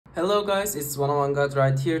Hello guys, it's One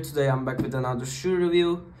right here. Today I'm back with another shoe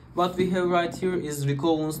review. What we have right here is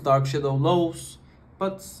owens Dark Shadow Lows,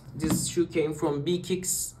 but this shoe came from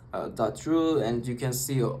BEKICKS.ru and you can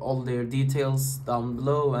see all their details down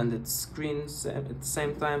below and its screens at the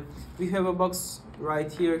same time. We have a box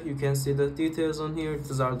right here, you can see the details on here.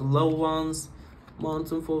 These are the low ones,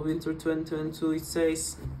 Mountain Fall Winter 2022 it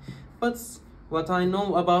says. But what I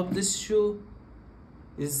know about this shoe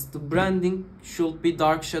is the branding should be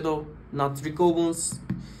Dark Shadow, not owens,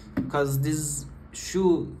 because this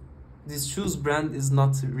shoe's brand is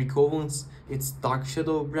not owens, it's Dark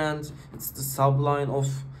Shadow brand, it's the subline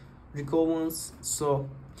of owens. So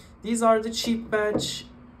these are the cheap batch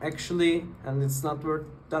actually, and it's not worth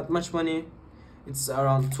that much money. It's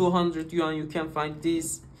around 200 yuan. You can find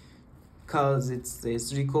these because it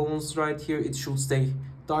says owens right here. It should say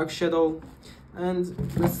Dark Shadow. And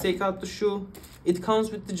let's take out the shoe. It comes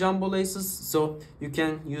with the jumbo laces, so you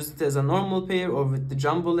can use it as a normal pair or with the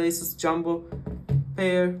jumbo laces jumbo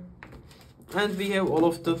pair. And we have all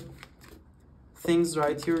of the things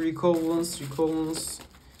right here. owens.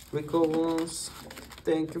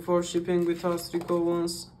 Thank you for shipping with us,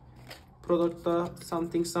 owens. Product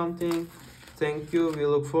something. Thank you. We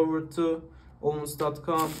look forward to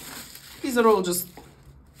owens.com. These are all just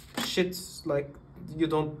shit, like you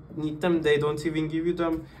don't need them, they don't even give you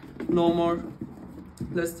them no more.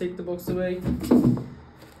 Let's take the box away.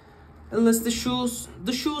 And let's the shoes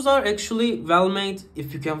are actually well made.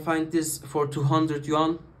 If you can find this for 200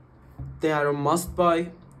 yuan, they are a must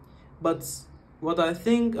buy. But what I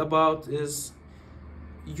think about is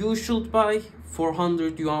you should buy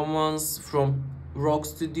 400 yuan ones from Rock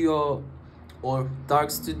Studio or Dark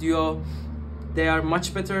Studio. They are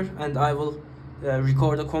much better, and I will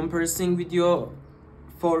record a comparison video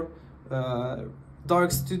for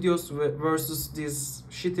Dark Studios versus these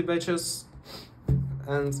shitty batches.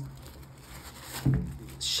 And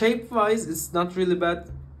shape wise it's not really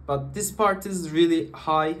bad, but this part is really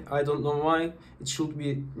high. I don't know why. It should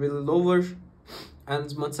be really lower.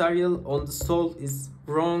 And material on the sole is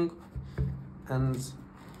wrong, and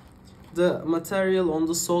the material on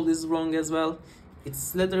the sole is wrong as well.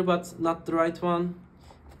 It's leather but not the right one.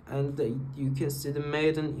 And you can see the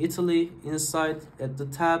made in Italy inside at the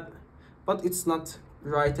tab, but it's not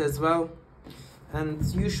right as well. And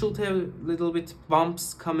you should have little bit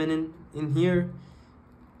bumps coming in here,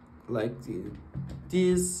 like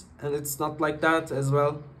these, and it's not like that as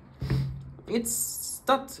well. It's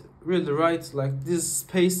not really right, like this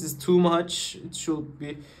space is too much, it should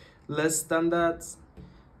be less than that.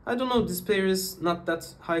 I don't know, this pair is not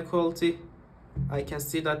that high quality, I can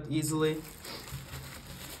see that easily.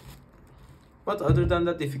 But other than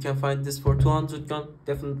that, if you can find this for 200 yuan,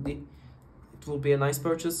 definitely it will be a nice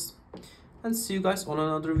purchase. And see you guys on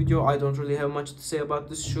another video. I don't really have much to say about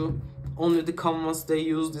this shoe. Only the canvas they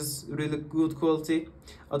used is really good quality.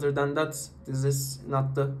 Other than that, this is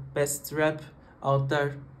not the best rep out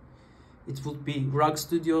there. It would be Rock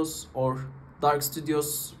Studios or Dark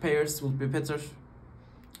Studios pairs would be better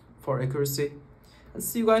for accuracy. And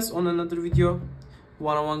see you guys on another video.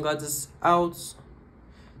 One God is out.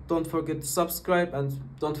 Don't forget to subscribe and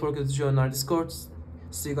don't forget to join our Discord.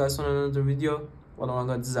 See you guys on another video. One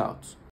God is out.